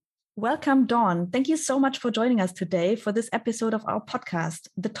Welcome, Dawn. Thank you so much for joining us today for this episode of our podcast.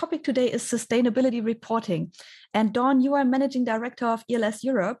 The topic today is sustainability reporting. And Dawn, you are Managing Director of ELS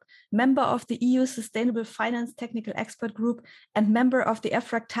Europe, member of the EU Sustainable Finance Technical Expert Group, and member of the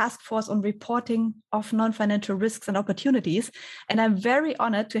EFRAG Task Force on Reporting of Non-Financial Risks and Opportunities. And I'm very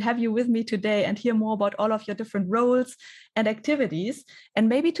honored to have you with me today and hear more about all of your different roles and activities. And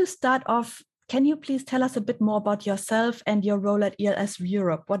maybe to start off, can you please tell us a bit more about yourself and your role at ELS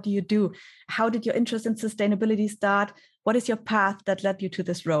Europe? What do you do? How did your interest in sustainability start? What is your path that led you to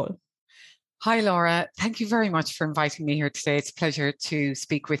this role? Hi, Laura. Thank you very much for inviting me here today. It's a pleasure to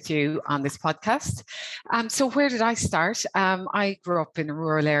speak with you on this podcast. So where did I start? I grew up in a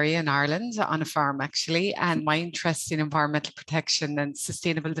rural area in Ireland on a farm, actually, and my interest in environmental protection and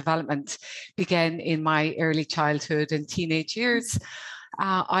sustainable development began in my early childhood and teenage years.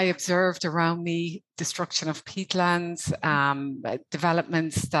 I observed around me destruction of peatlands,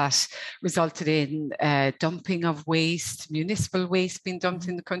 developments that resulted in dumping of waste, municipal waste being dumped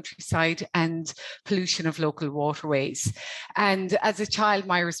in the countryside, and pollution of local waterways. And as a child,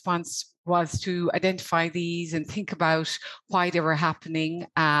 my response was to identify these and think about why they were happening.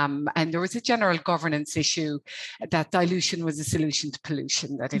 And there was a general governance issue that dilution was a solution to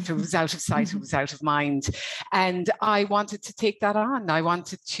pollution, that if it was out of sight, it was out of mind. And I wanted to take that on. I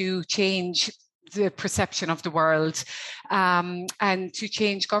wanted to change the perception of the world and to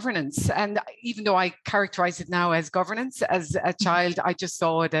change governance. And even though I characterize it now as governance, as a child, I just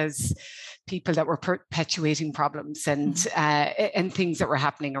saw it as people that were perpetuating problems and things that were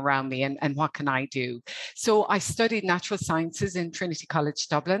happening around me, and what can I do? So I studied natural sciences in Trinity College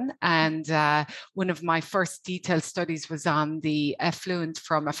Dublin, and one of my first detailed studies was on the effluent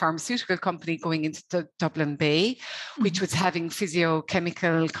from a pharmaceutical company going into the Dublin Bay, which was having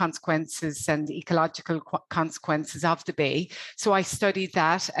physiochemical consequences and ecological consequences of the bay. So I studied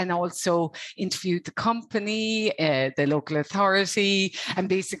that and also interviewed the company, the local authority, and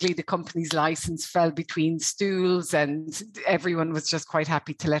basically the company's license fell between stools, and everyone was just quite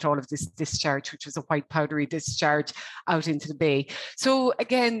happy to let all of this discharge, which was a white powdery discharge, out into the bay. So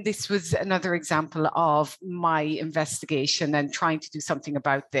again, this was another example of my investigation and trying to do something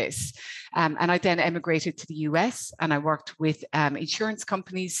about this. And I then emigrated to the US, and I worked with insurance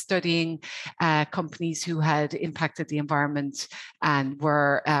companies studying companies who had impacted the environment and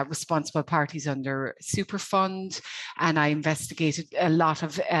were responsible parties under Superfund. And I investigated a lot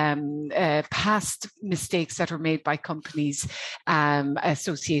of past mistakes that were made by companies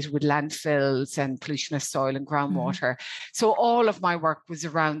associated with landfills and pollution of soil and groundwater. So all of my work was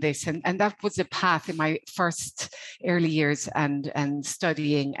around this, and that was a path in my first early years and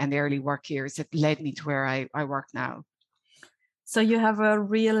studying and early work years that led me to where I work now. So you have a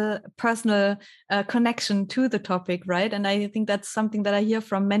real personal connection to the topic, right? And I think that's something that I hear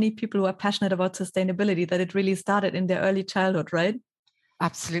from many people who are passionate about sustainability, that it really started in their early childhood, right?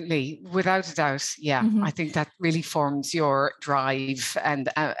 Absolutely, without a doubt. Yeah, I think that really forms your drive and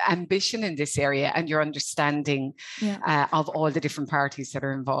ambition in this area, and your understanding of all the different parties that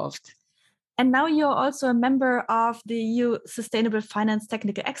are involved. And now you're also a member of the EU Sustainable Finance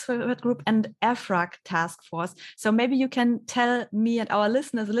Technical Expert Group and EFRAG Task Force. So maybe you can tell me and our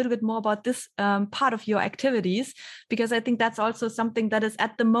listeners a little bit more about this part of your activities, because I think that's also something that is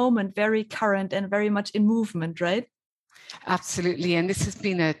at the moment very current and very much in movement, right? Absolutely. And this has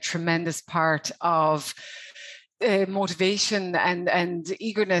been a tremendous part of motivation and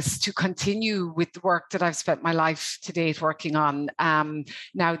eagerness to continue with the work that I've spent my life to date working on.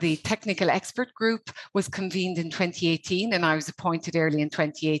 Now, the technical expert group was convened in 2018, and I was appointed early in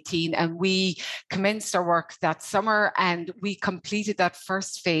 2018, and we commenced our work that summer, and we completed that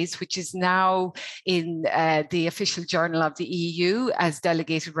first phase, which is now in the official journal of the EU as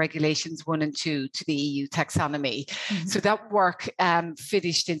delegated regulations 1 and 2 to the EU Taxonomy. So that work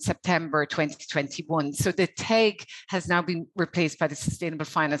finished in September 2021. So the TEG has now been replaced by the Sustainable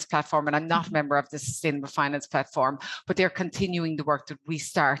Finance Platform, and I'm not a member of the Sustainable Finance Platform, but they're continuing the work that we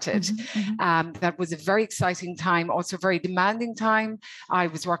started. That was a very exciting time, also a very demanding time. I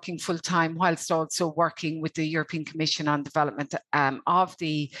was working full-time whilst also working with the European Commission on development of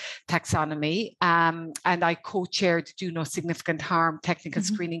the taxonomy, and I co-chaired Do No Significant Harm technical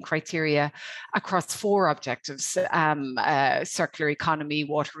screening criteria across 4 objectives: circular economy,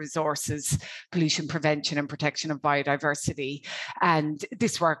 water resources, pollution prevention and protection, protection of biodiversity. And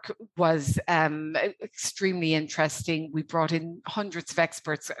this work was extremely interesting. We brought in hundreds of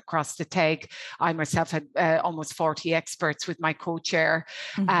experts across the TEG. I myself had almost 40 experts with my co-chair,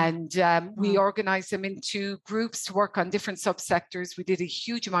 and we organized them into groups to work on different subsectors. We did a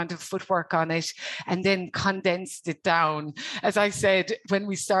huge amount of footwork on it and then condensed it down. As I said, when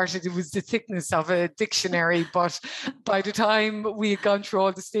we started, it was the thickness of a dictionary, but by the time we had gone through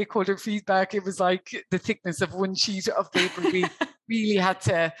all the stakeholder feedback, it was like the thickness of one sheet of paper. We really had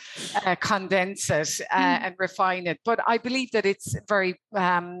to condense it and refine it. But I believe that it's very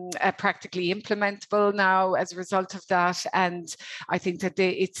practically implementable now as a result of that. And I think that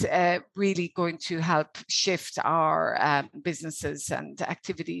it's really going to help shift our businesses and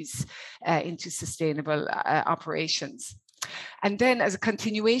activities into sustainable operations. And then as a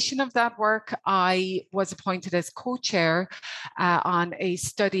continuation of that work, I was appointed as co-chair on a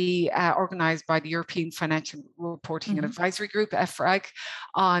study organised by the European Financial Reporting and Advisory Group, EFRAG,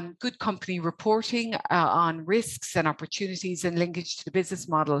 on good company reporting, on risks and opportunities and linkage to the business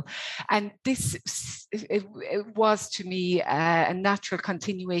model. And this it was to me a natural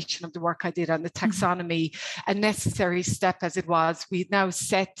continuation of the work I did on the taxonomy, a necessary step as it was. We'd now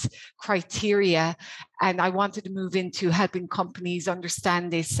set criteria, and I wanted to move into helping companies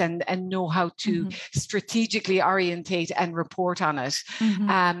understand this and know how to strategically orientate and report on it,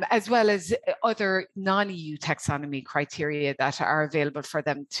 as well as other non-EU taxonomy criteria that are available for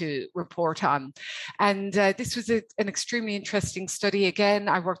them to report on. And this was an extremely interesting study. Again,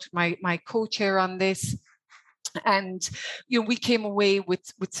 I worked with my co-chair on this. And we came away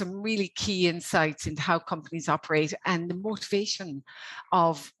with some really key insights into how companies operate and the motivation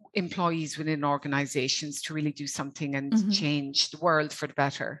of employees within organizations to really do something and change the world for the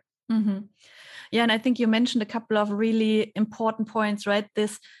better. Yeah, and I think you mentioned a couple of really important points, right?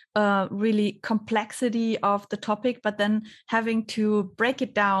 This really complexity of the topic, but then having to break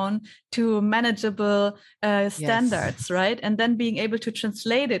it down to manageable standards, right? And then being able to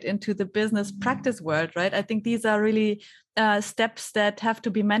translate it into the business practice world, right? I think these are really steps that have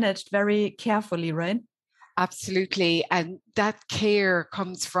to be managed very carefully, right? Absolutely. And that care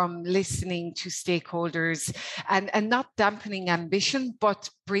comes from listening to stakeholders and not dampening ambition, but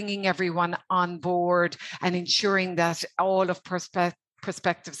bringing everyone on board and ensuring that all of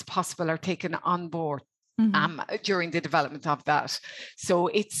perspectives possible are taken on board during the development of that. So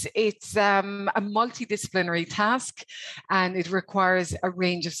it's a multidisciplinary task, and it requires a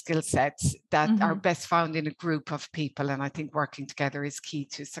range of skill sets that are best found in a group of people. And I think working together is key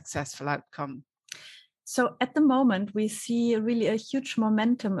to successful outcome. So at the moment, we see really a huge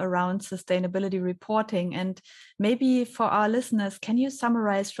momentum around sustainability reporting. And maybe for our listeners, can you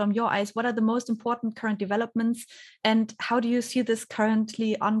summarize from your eyes, what are the most important current developments and how do you see this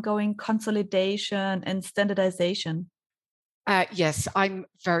currently ongoing consolidation and standardization? Yes, I'm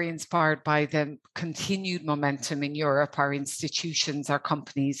very inspired by the continued momentum in Europe, our institutions, our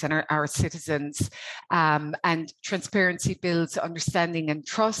companies, and our citizens. And transparency builds understanding and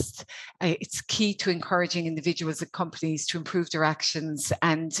trust. It's key to encouraging individuals and companies to improve their actions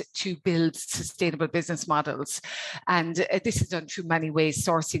and to build sustainable business models. And this is done through many ways: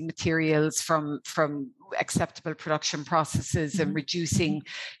 sourcing materials from acceptable production processes and reducing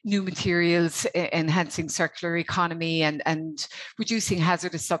new materials, enhancing circular economy and reducing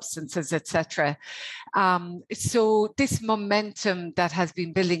hazardous substances, etc. So this momentum that has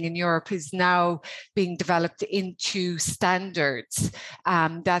been building in Europe is now being developed into standards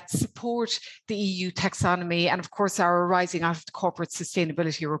that support the EU taxonomy and, of course, are arising out of the Corporate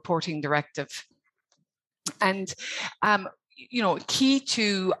Sustainability Reporting Directive. And, key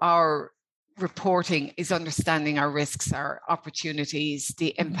to our reporting is understanding our risks, our opportunities,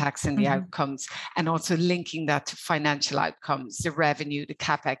 the impacts and the outcomes, and also linking that to financial outcomes, the revenue, the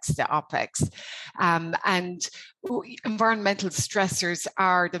capex, the opex. And environmental stressors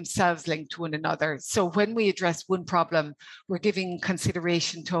are themselves linked to one another. So when we address one problem, we're giving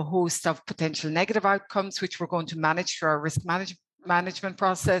consideration to a host of potential negative outcomes, which we're going to manage through our risk management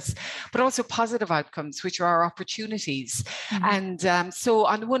process, but also positive outcomes, which are our opportunities. And so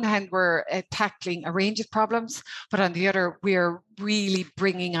on the one hand, we're tackling a range of problems, but on the other, we're really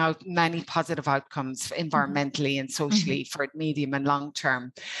bringing out many positive outcomes environmentally and socially for medium and long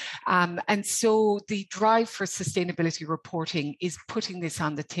term. And so the drive for sustainability reporting is putting this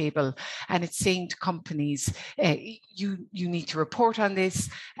on the table, and it's saying to companies, you need to report on this,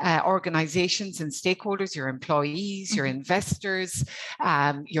 organizations and stakeholders, your employees, your investors,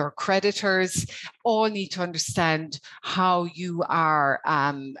 your creditors, all need to understand how you are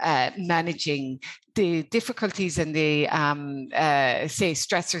managing the difficulties and the say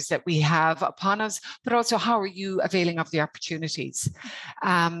stressors that we have upon us, but also how are you availing of the opportunities.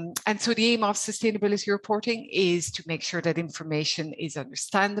 And so the aim of sustainability reporting is to make sure that information is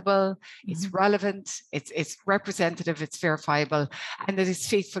understandable, it's relevant, it's representative, it's verifiable, and that it's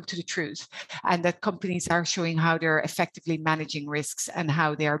faithful to the truth, and that companies are showing how they're effectively managing risks and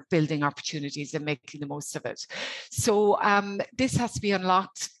how they are building opportunities and making the most of it. So this has to be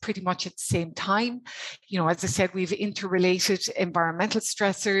unlocked pretty much at the same time. You know, as I said, we've interrelated environmental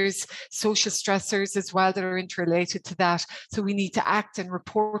stressors, social stressors as well that are interrelated to that. So we need to act and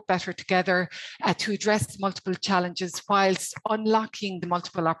report better together to address multiple challenges whilst unlocking the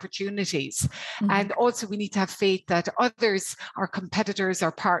multiple opportunities. And also we need to have faith that others, our competitors,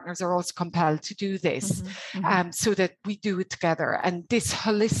 our partners, are also compelled to do this so that we do it together. And this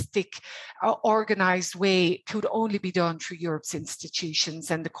holistic, organized way could only be done through Europe's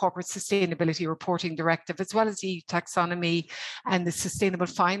institutions and the Corporate Sustainability Reporting Directive, as well as the EU Taxonomy and the Sustainable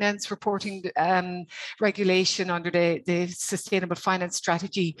Finance Reporting Regulation under the Sustainable Finance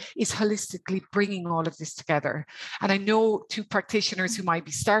Strategy is holistically bringing all of this together. And I know to practitioners who might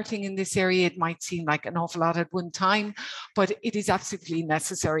be starting in this area, it might seem like an awful lot at one time, but it is absolutely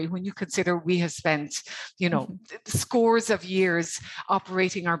necessary when you consider we have spent, you know, scores of years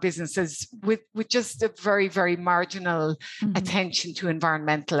operating our businesses with just a very, very marginal attention to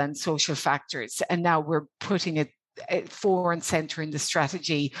environmental and social factors. And now we're putting it fore and center in the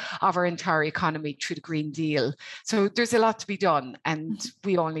strategy of our entire economy through the Green Deal. So there's a lot to be done, and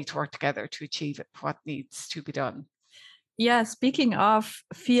we all need to work together to achieve what needs to be done. Yeah, speaking of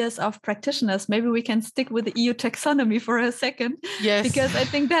fears of practitioners, maybe we can stick with the EU taxonomy for a second. Yes. Because I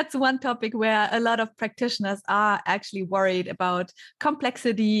think that's one topic where a lot of practitioners are actually worried about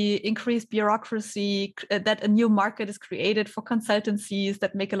complexity, increased bureaucracy, that a new market is created for consultancies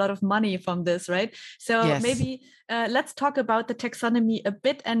that make a lot of money from this, right? So maybe let's talk about the taxonomy a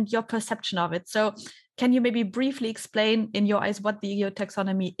bit and your perception of it. So can you maybe briefly explain in your eyes what the EU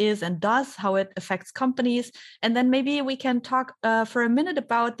taxonomy is and does, how it affects companies? And then maybe we can talk for a minute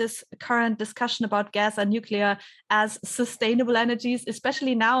about this current discussion about gas and nuclear as sustainable energies,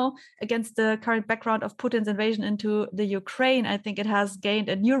 especially now against the current background of Putin's invasion into the Ukraine. I think it has gained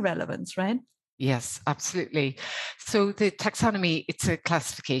a new relevance, right? Yes, absolutely. So the taxonomy, it's a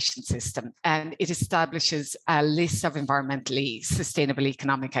classification system, and it establishes a list of environmentally sustainable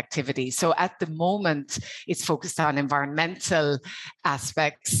economic activities. So at the moment, it's focused on environmental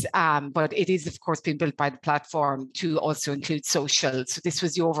aspects, but it is, of course, being built by the platform to also include social. So this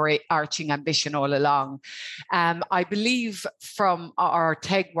was the overarching ambition all along. I believe from our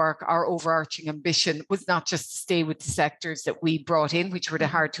TEG work, our overarching ambition was not just to stay with the sectors that we brought in, which were the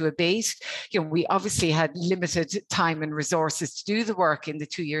hard to abate. You know, we obviously had limited time and resources to do the work in the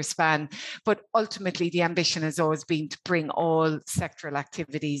 2-year span, but ultimately the ambition has always been to bring all sectoral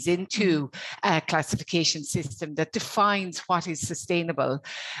activities into a classification system that defines what is sustainable.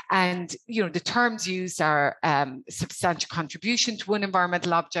 And, you know, the terms used are substantial contribution to one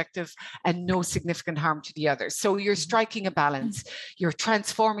environmental objective and no significant harm to the other. So you're striking a balance, you're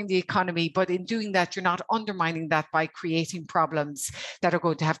transforming the economy, but in doing that, you're not undermining that by creating problems that are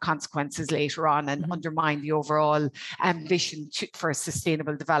going to have consequences later on and undermine the overall ambition for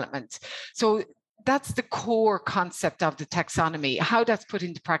sustainable development. So that's the core concept of the taxonomy. How that's put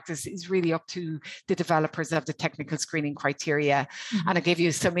into practice is really up to the developers of the technical screening criteria. And I gave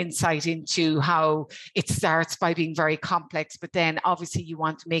you some insight into how it starts by being very complex, but then obviously you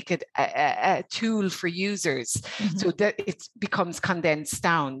want to make it a tool for users so that it becomes condensed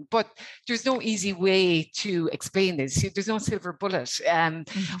down. But there's no easy way to explain this. There's no silver bullet.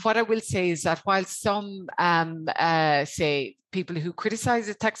 What I will say is that while some say people who criticize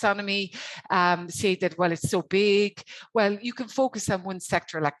the taxonomy say that, well, it's so big. Well, you can focus on one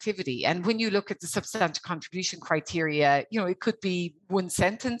sectoral activity. And when you look at the substantial contribution criteria, you know, it could be one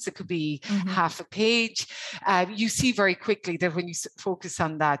sentence, it could be half a page. You see very quickly that when you focus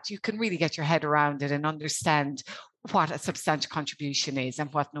on that, you can really get your head around it and understand what a substantial contribution is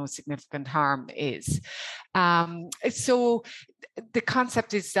and what no significant harm is. So the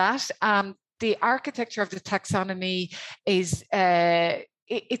concept is that the architecture of the taxonomy is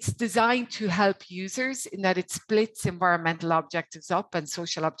it's designed to help users in that it splits environmental objectives up and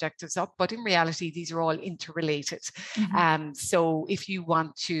social objectives up, but in reality, these are all interrelated. So if you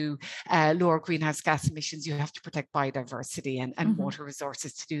want to lower greenhouse gas emissions, you have to protect biodiversity and water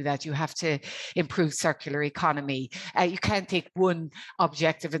resources to do that. You have to improve circular economy. You can't take one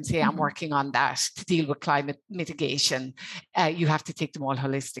objective and say, I'm working on that to deal with climate mitigation. You have to take them all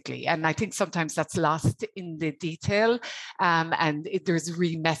holistically. And I think sometimes that's lost in the detail, and there's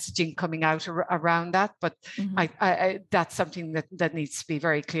re-messaging coming out around that, but that's something that needs to be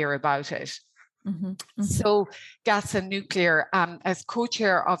very clear about it. So gas and nuclear, as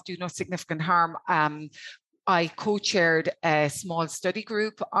co-chair of Do No Significant Harm, I co-chaired a small study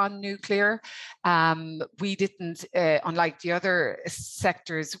group on nuclear. We didn't, unlike the other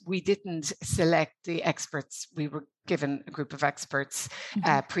sectors, we didn't select the experts. We were given a group of experts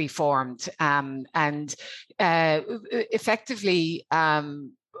pre-formed, and effectively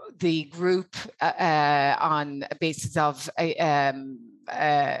the group on a basis of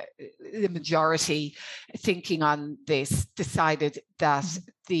the majority thinking on this decided that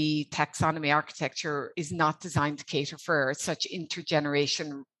the taxonomy architecture is not designed to cater for such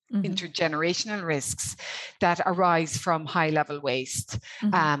intergenerational risks that arise from high-level waste,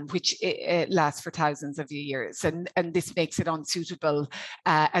 which lasts for thousands of years. And this makes it unsuitable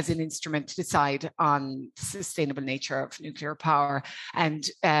as an instrument to decide on the sustainable nature of nuclear power. And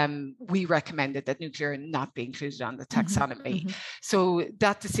we recommended that nuclear not be included on the taxonomy. So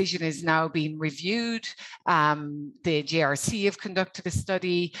that decision is now being reviewed. The JRC have conducted a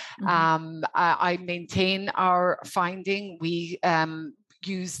study. I maintain our finding. We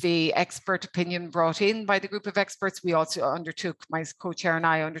use the expert opinion brought in by the group of experts. We also undertook, my co-chair and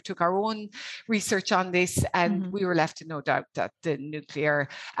I undertook our own research on this, and we were left in no doubt that the nuclear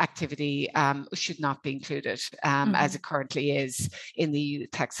activity should not be included as it currently is in the EU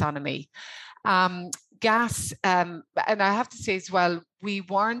taxonomy. Gas, and I have to say as well, we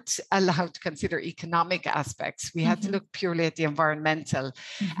weren't allowed to consider economic aspects. We had to look purely at the environmental,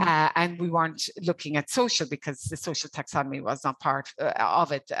 and we weren't looking at social because the social taxonomy was not part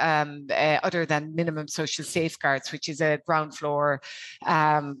of it, other than minimum social safeguards, which is a ground floor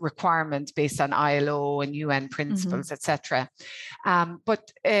requirement based on ILO and UN principles, etc.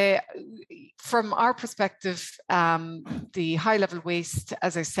 But from our perspective, the high-level waste,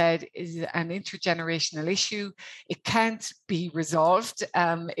 as I said, is an intergenerational issue. It can't be resolved.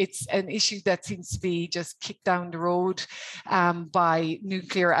 It's an issue that seems to be just kicked down the road by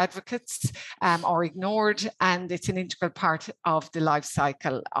nuclear advocates or ignored, and it's an integral part of the life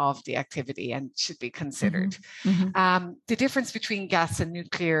cycle of the activity and should be considered. The difference between gas and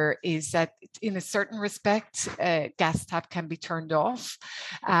nuclear is that in a certain respect, gas tap can be turned off.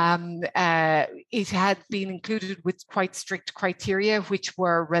 It had been included with quite strict criteria, which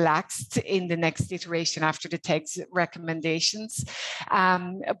were relaxed in the next iteration after the TEG's recommendations.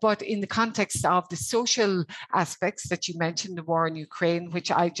 But in the context of the social aspects that you mentioned, the war in Ukraine,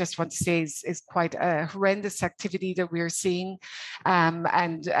 which I just want to say is quite a horrendous activity that we're seeing.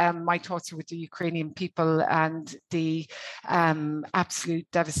 And my thoughts are with the Ukrainian people and the absolute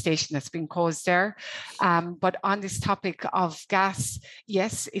devastation that's been caused there. But on this topic of gas,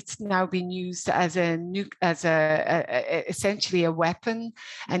 yes, it's now been used as essentially a weapon,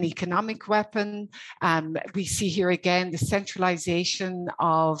 an economic weapon. We see here again the centralization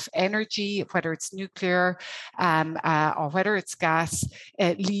of energy, whether it's nuclear or whether it's gas,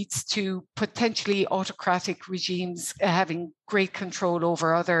 leads to potentially autocratic regimes having great control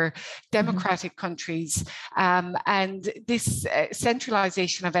over other democratic countries. And this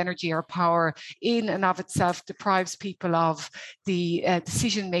centralization of energy or power in and of itself deprives people of the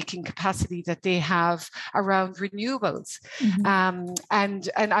decision-making capacity that they have around renewables. And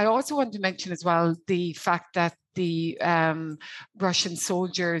I also want to mention as well the fact that the Russian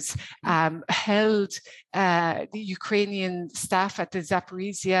soldiers held the Ukrainian staff at the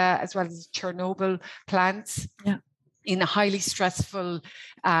Zaporizhia as well as Chernobyl plants in highly stressful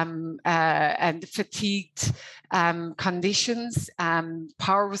and fatigued conditions.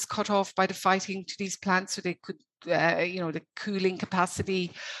 Power was cut off by the fighting to these plants so they could the cooling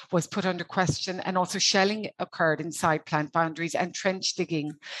capacity was put under question, and also shelling occurred inside plant boundaries and trench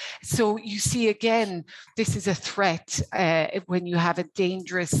digging. So you see again, this is a threat when you have a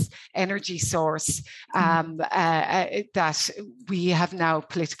dangerous energy source that we have now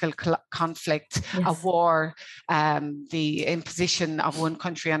political conflict, a war, the imposition of one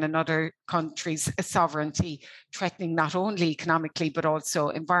country on another country's sovereignty, threatening not only economically but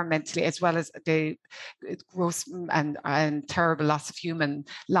also environmentally, as well as the gross and terrible loss of human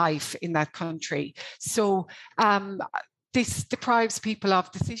life in that country. So this deprives people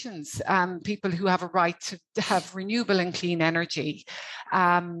of decisions, people who have a right to have renewable and clean energy.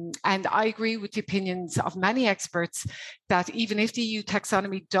 And I agree with the opinions of many experts that even if the EU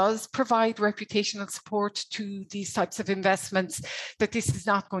taxonomy does provide reputational support to these types of investments, that this is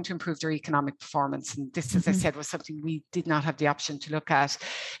not going to improve their economic performance. And this, as I said, was something we did not have the option to look at.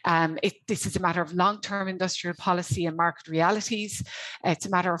 This is a matter of long-term industrial policy and market realities. It's a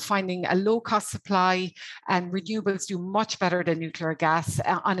matter of finding a low-cost supply, and renewables do much better than nuclear gas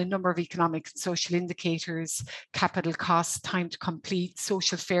on a number of economic and social indicators: capital costs, time to complete,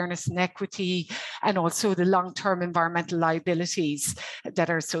 social fairness and equity, and also the long-term environmental liabilities that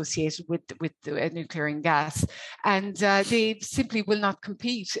are associated with nuclear and gas. And they simply will not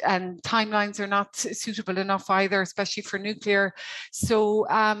compete, and timelines are not suitable enough either, especially for nuclear. So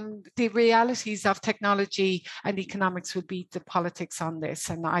the realities of technology and economics will beat the politics on this.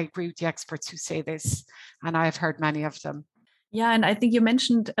 And I agree with the experts who say this, and I've heard many of them. Yeah, and I think you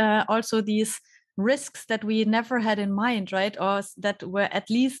mentioned also these risks that we never had in mind, right? Or that were at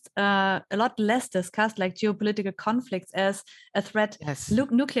least a lot less discussed, like geopolitical conflicts as a threat. Yes.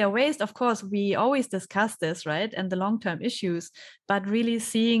 Nuclear waste, of course, we always discuss this, right? And the long-term issues, but really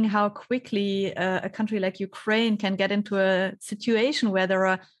seeing how quickly a country like Ukraine can get into a situation where there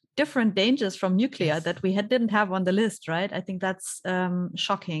are different dangers from nuclear that we didn't have on the list, right? I think that's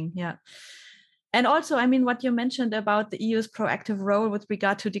shocking. Yeah. And also, I mean, what you mentioned about the EU's proactive role with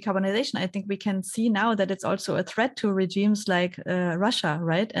regard to decarbonization, I think we can see now that it's also a threat to regimes like Russia,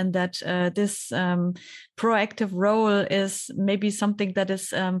 right? And that this proactive role is maybe something that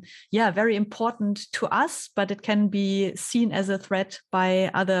is, very important to us, but it can be seen as a threat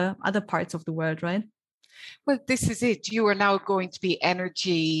by other parts of the world, right? Well, this is it. You are now going to be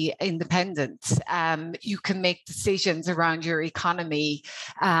energy independent. You can make decisions around your economy,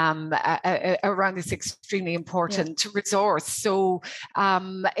 around this extremely important resource. So,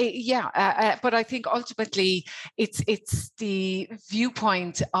 but I think ultimately it's the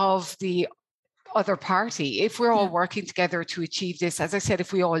viewpoint of the other party. If we're all working together to achieve this, as I said,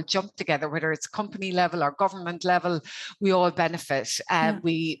 if we all jump together, whether it's company level or government level, we all benefit.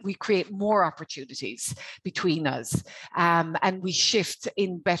 We create more opportunities between us, and we shift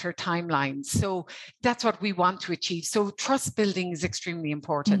in better timelines. So that's what we want to achieve. So trust building is extremely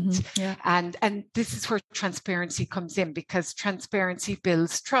important. And this is where transparency comes in, because transparency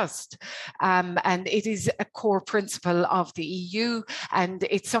builds trust. And it is a core principle of the EU, and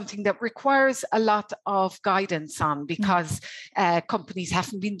it's something that requires a lot of guidance on, because companies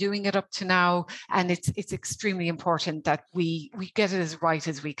haven't been doing it up to now, and it's extremely important that we get it as right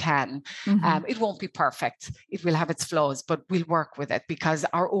as we can. It won't be perfect, it will have its flaws, but we'll work with it, because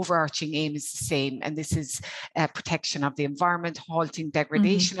our overarching aim is the same, and this is protection of the environment, halting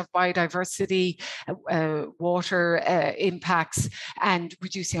degradation of biodiversity, water impacts, and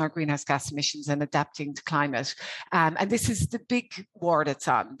reducing our greenhouse gas emissions and adapting to climate. And this is the big war that's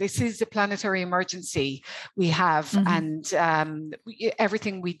on. This is the planetary emergency we have, and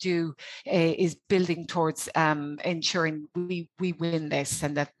everything we do is building towards ensuring we win this,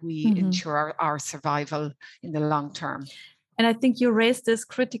 and that we ensure our survival in the long term. And I think you raised this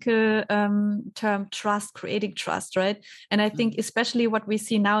critical term, trust, creating trust, right? And I think especially what we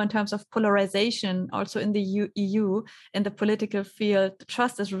see now in terms of polarization, also in the EU, in the political field,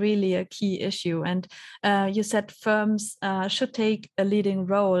 trust is really a key issue. And you said firms should take a leading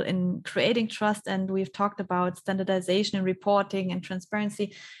role in creating trust. And we've talked about standardization and reporting and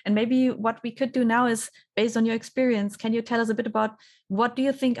transparency. And maybe what we could do now is, based on your experience, can you tell us a bit about what do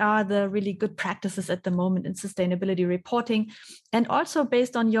you think are the really good practices at the moment in sustainability reporting? And also,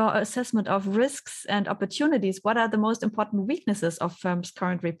 based on your assessment of risks and opportunities, what are the most important weaknesses of firms'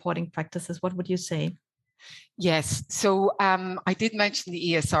 current reporting practices? What would you say? Yes. So I did mention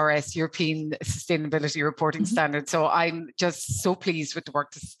the ESRS, European Sustainability Reporting Standard. So I'm just so pleased with the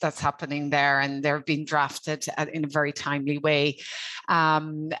work that's happening there, and they're being drafted in a very timely way.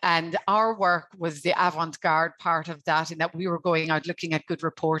 And our work was the avant-garde part of that, in that we were going out looking at good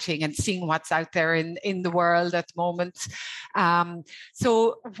reporting and seeing what's out there in the world at the moment.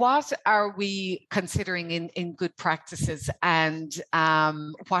 So what are we considering in good practices, and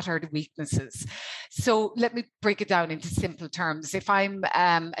what are the weaknesses? So let me break it down into simple terms. If I'm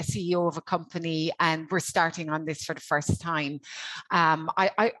a CEO of a company and we're starting on this for the first time,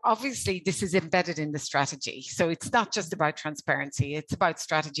 I obviously this is embedded in the strategy. So it's not just about transparency, it's about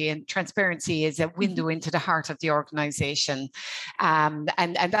strategy, and transparency is a window into the heart of the organization. And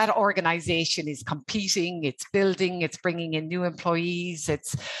that organization is competing, it's building, it's bringing in new employees,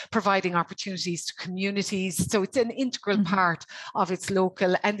 it's providing opportunities to communities. So it's an integral part of its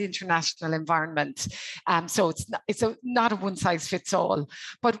local and international environment. So it's not a one size fits all.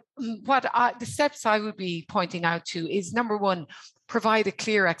 But the steps I would be pointing out to is, number one, provide a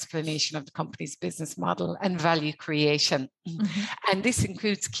clear explanation of the company's business model and value creation. Mm-hmm. And this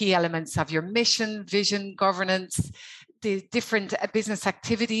includes key elements of your mission, vision, governance, the different business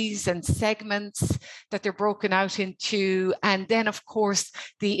activities and segments that they're broken out into, and then, of course,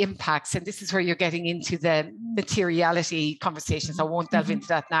 the impacts. And this is where you're getting into the materiality conversations. I won't delve into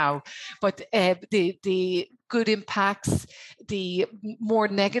that now, but the good impacts, the more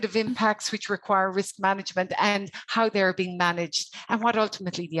negative impacts which require risk management, and how they're being managed, and what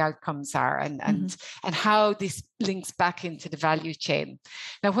ultimately the outcomes are, and how this links back into the value chain.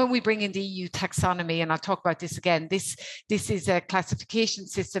 Now, when we bring in the EU Taxonomy, and I'll talk about this again, this is a classification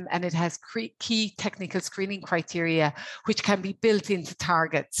system, and it has key technical screening criteria which can be built into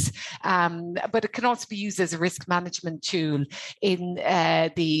targets, but it can also be used as a risk management tool in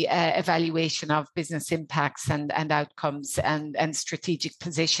the evaluation of business impacts and outcomes and strategic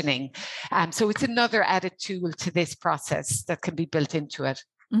positioning. So it's another added tool to this process that can be built into it.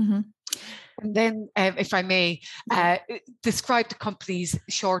 Mm-hmm. And then, if I may, describe the company's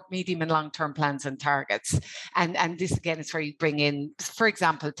short, medium, and long-term plans and targets. And this, again, is where you bring in, for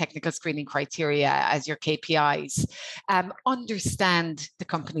example, technical screening criteria as your KPIs. Understand the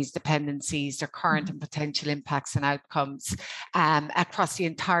company's dependencies, their current and potential impacts and outcomes across the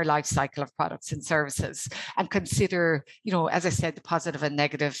entire life cycle of products and services. And consider, as I said, the positive and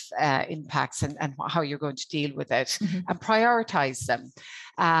negative impacts and how you're going to deal with it, and prioritize them.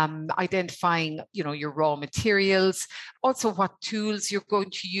 Identifying, your raw materials, also what tools you're going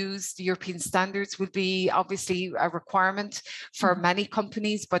to use. The European standards will be obviously a requirement for many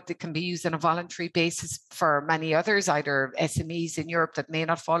companies, but they can be used on a voluntary basis for many others, either SMEs in Europe that may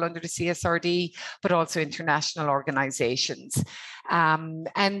not fall under the CSRD, but also international organizations.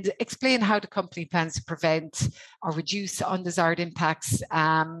 And explain how the company plans to prevent or reduce undesired impacts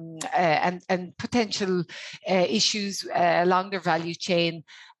and potential issues along their value chain,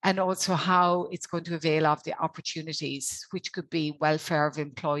 and also how it's going to avail of the opportunities, which could be welfare of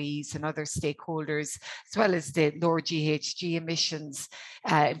employees and other stakeholders, as well as the lower GHG emissions,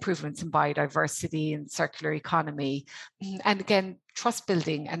 improvements in biodiversity and circular economy, and again, trust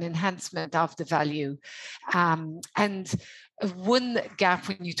building and enhancement of the value. And one gap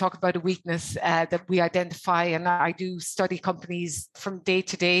when you talk about a weakness that we identify, and I do study companies from day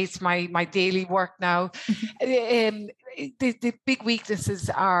to day, it's my daily work now. The big weaknesses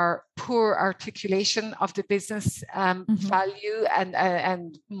are poor articulation of the business value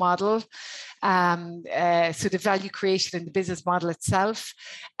and model. So the value creation in the business model itself,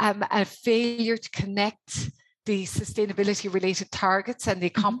 a failure to connect the sustainability related targets and the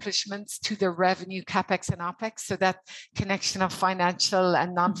accomplishments to the revenue, CapEx and OpEx. So that connection of financial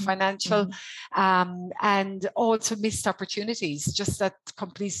and non-financial, and also missed opportunities, just that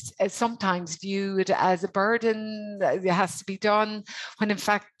companies sometimes view it as a burden, it has to be done, when in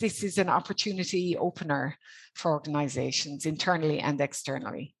fact this is an opportunity opener for organizations internally and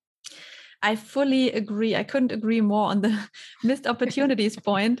externally. I fully agree. I couldn't agree more on the missed opportunities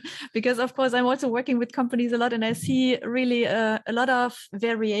point, because of course I'm also working with companies a lot, and I see really a lot of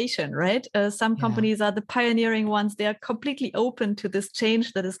variation, right? Some companies are the pioneering ones. They are completely open to this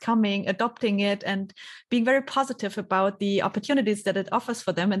change that is coming, adopting it and being very positive about the opportunities that it offers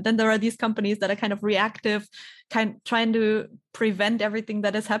for them. And then there are these companies that are kind of reactive, trying to prevent everything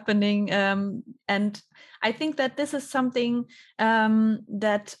that is happening. And I think that this is something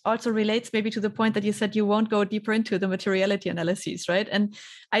that also relates maybe to the point that you said you won't go deeper into the materiality analyses, right? And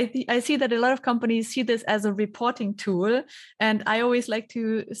I see that a lot of companies see this as a reporting tool. And I always like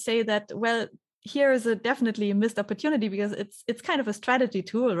to say that, well, here is definitely a missed opportunity, because it's kind of a strategy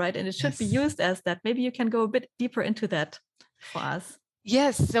tool, right? And it should be used as that. Maybe you can go a bit deeper into that for us.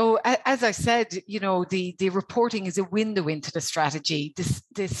 Yes. So as I said, the reporting is a window into the strategy.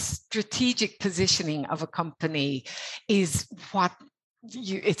 This strategic positioning of a company is what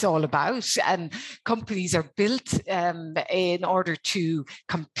it's all about, and companies are built in order to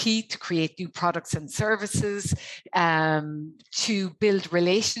compete, to create new products and services, to build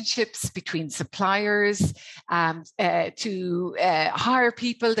relationships between suppliers, to hire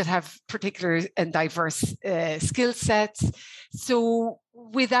people that have particular and diverse skill sets. So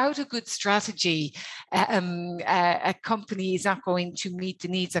without a good strategy, a company is not going to meet the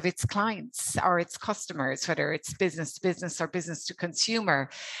needs of its clients or its customers, whether it's business to business or business to consumer. consumer.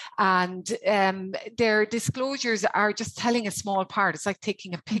 And their disclosures are just telling a small part. It's like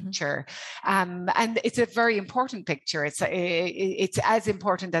taking a picture. And it's a very important picture. It's as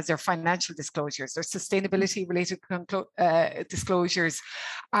important as their financial disclosures. Their sustainability related disclosures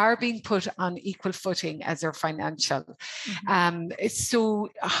are being put on equal footing as their financial. So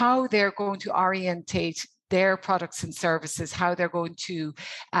how they're going to orientate their products and services, how they're going to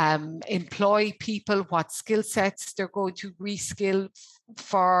employ people, what skill sets they're going to reskill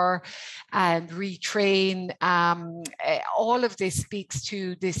for and retrain. All of this speaks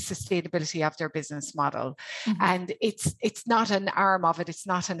to this sustainability of their business model. And it's not an arm of it, it's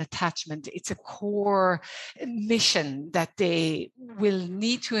not an attachment, it's a core mission that they will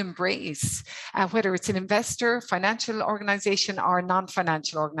need to embrace, whether it's an investor, financial organization, or a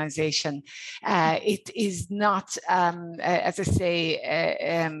non-financial organization. It is not, as I say,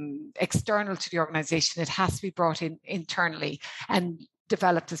 external to the organization. It has to be brought in internally and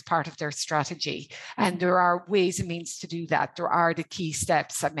developed as part of their strategy. And there are ways and means to do that. There are the key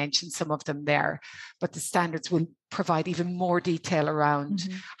steps. I mentioned some of them there, but the standards will provide even more detail around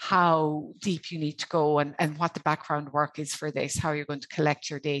how deep you need to go and what the background work is for this, how you're going to collect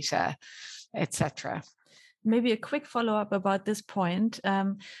your data, etc. Maybe a quick follow-up about this point,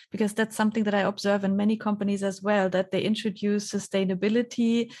 because that's something that I observe in many companies as well, that they introduce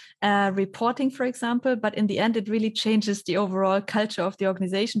sustainability reporting, for example, but in the end, it really changes the overall culture of the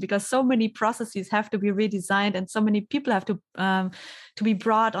organization because so many processes have to be redesigned and so many people have to be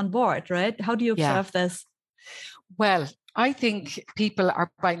brought on board, right? How do you observe this? Well, I think people are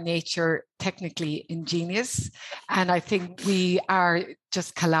by nature technically ingenious, and I think we are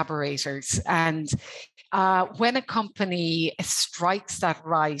just collaborators. And when a company strikes that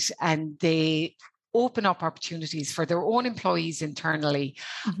right and they open up opportunities for their own employees internally,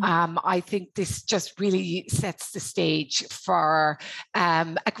 I think this just really sets the stage for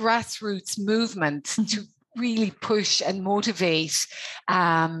a grassroots movement to really push and motivate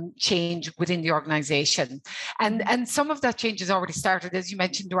change within the organization. And some of that change has already started. As you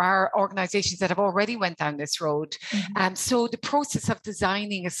mentioned, there are organizations that have already went down this road. So the process of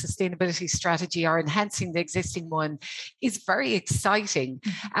designing a sustainability strategy or enhancing the existing one is very exciting.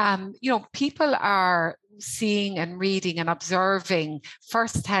 People are seeing and reading and observing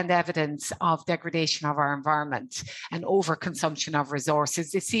firsthand evidence of degradation of our environment and overconsumption of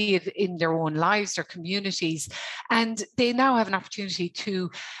resources. They see it in their own lives, their communities, and they now have an opportunity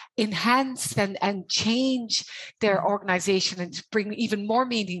to enhance and change their organization and to bring even more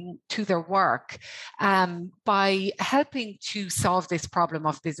meaning to their work by helping to solve this problem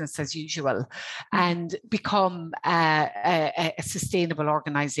of business as usual and become a sustainable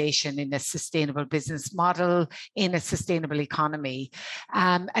organization in a sustainable business model in a sustainable economy.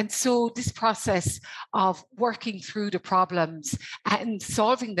 And so this process of working through the problems and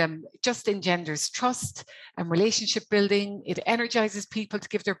solving them just engenders trust and relationship building. It energizes people to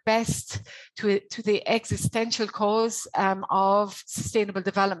give their best to the existential cause of sustainable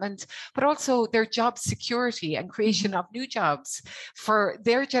development, but also their job security and creation of new jobs for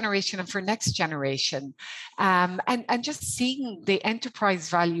their generation and for next generation. And just seeing the enterprise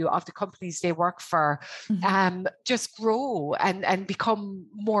value of the companies they work for just grow and become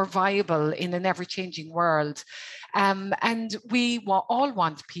more viable in an ever-changing world. And we all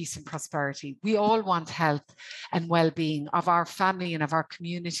want peace and prosperity. We all want health and well-being of our family and of our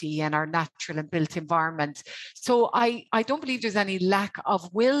community and our natural and built environment. So I don't believe there's any lack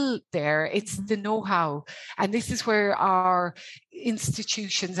of will there. It's the know-how. And this is where our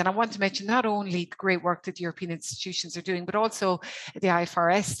institutions, and I want to mention not only the great work that the European institutions are doing, but also the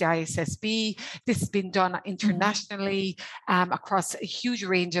IFRS, the ISSB. This has been done internationally across a huge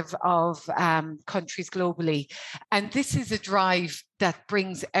range of countries globally. And this is a drive that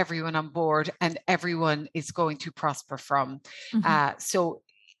brings everyone on board and everyone is going to prosper from. So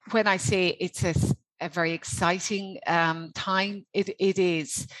when I say it's a very exciting time, it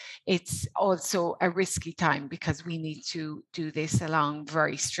is. It's also a risky time because we need to do this along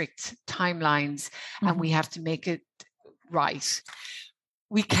very strict timelines and we have to make it right.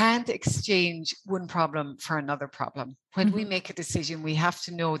 We can't exchange one problem for another problem. When we make a decision, we have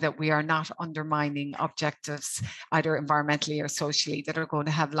to know that we are not undermining objectives, either environmentally or socially, that are going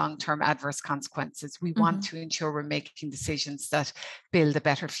to have long-term adverse consequences. We want to ensure we're making decisions that build a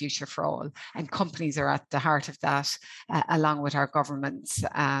better future for all. And companies are at the heart of that, along with our governments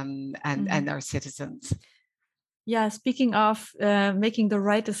and our citizens. Yeah, speaking of making the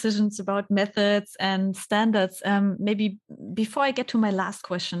right decisions about methods and standards, maybe before I get to my last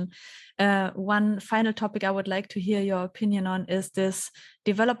question, one final topic I would like to hear your opinion on is this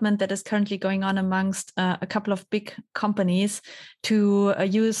development that is currently going on amongst a couple of big companies to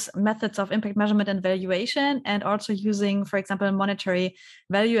use methods of impact measurement and valuation, and also using, for example, monetary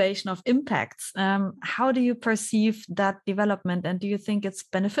valuation of impacts. How do you perceive that development, and do you think it's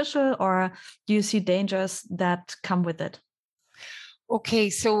beneficial, or do you see dangers that come with it? Okay,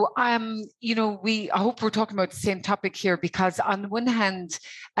 so I hope we're talking about the same topic here, because on the one hand,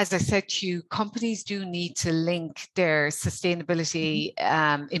 as I said to you, companies do need to link their sustainability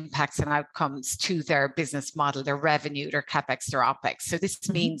impacts and outcomes to their business model, their revenue, their CapEx, their OpEx. So this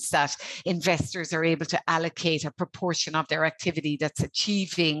means that investors are able to allocate a proportion of their activity that's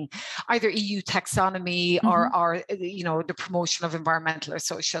achieving either EU Taxonomy or the promotion of environmental or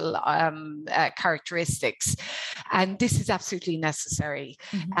social characteristics. And this is absolutely necessary.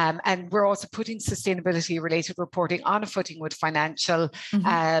 And we're also putting sustainability related reporting on a footing with financial.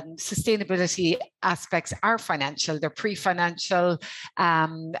 Sustainability aspects are financial, they're pre-financial,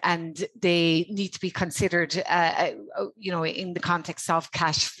 and they need to be considered in the context of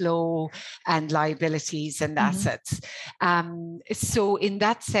cash flow and liabilities and assets. So in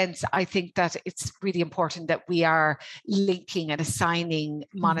that sense, I think that it's really important that we are linking and assigning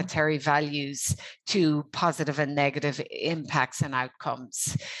monetary values to positive and negative impacts and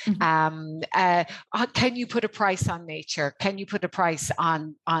outcomes. Can you put a price on nature? Can you put a price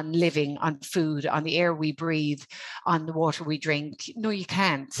on living, on food, on the air we breathe, on the water we drink? No, you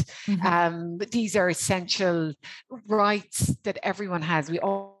can't. But these are essential rights that everyone has. We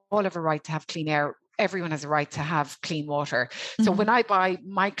all have a right to have clean air. Everyone has a right to have clean water. So when I buy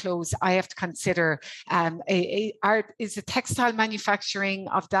my clothes, I have to consider, is the textile manufacturing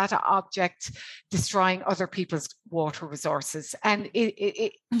of that object destroying other people's water resources? And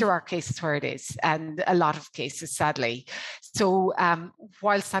there are cases where it is, and a lot of cases, sadly. So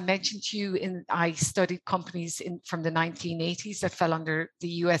whilst I mentioned to you, I studied companies from the 1980s that fell under the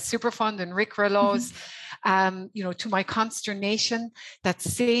US Superfund and RCRA laws, to my consternation, that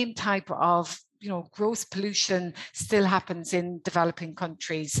same type of gross pollution still happens in developing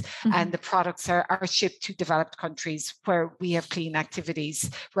countries, and the products are shipped to developed countries where we have clean activities,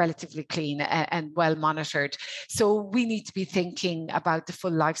 relatively clean and well monitored. So we need to be thinking about the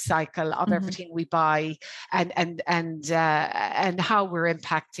full life cycle of everything we buy, and how we're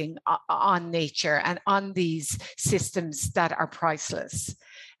impacting on nature and on these systems that are priceless.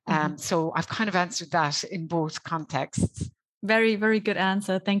 So I've kind of answered that in both contexts. Very, very good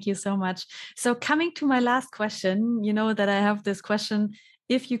answer. Thank you so much. So coming to my last question, you know that I have this question: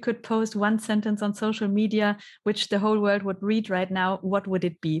 if you could post one sentence on social media which the whole world would read right now, what would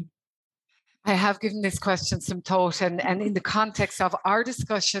it be? I have given this question some thought, and in the context of our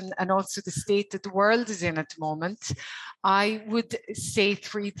discussion and also the state that the world is in at the moment, I would say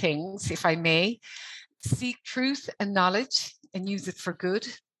three things, if I may. Seek truth and knowledge and use it for good.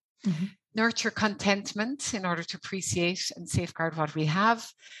 Nurture contentment in order to appreciate and safeguard what we have,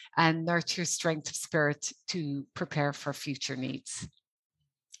 and nurture strength of spirit to prepare for future needs.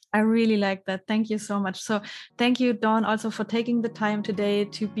 I really like that. Thank you so much. So thank you, Dawn, also for taking the time today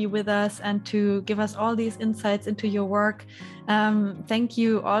to be with us and to give us all these insights into your work. Thank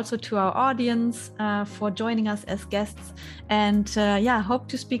you also to our audience for joining us as guests. And hope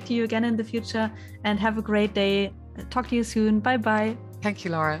to speak to you again in the future, and have a great day. Talk to you soon. Bye-bye. Thank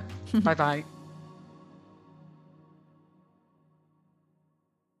you, Laura. Bye-bye.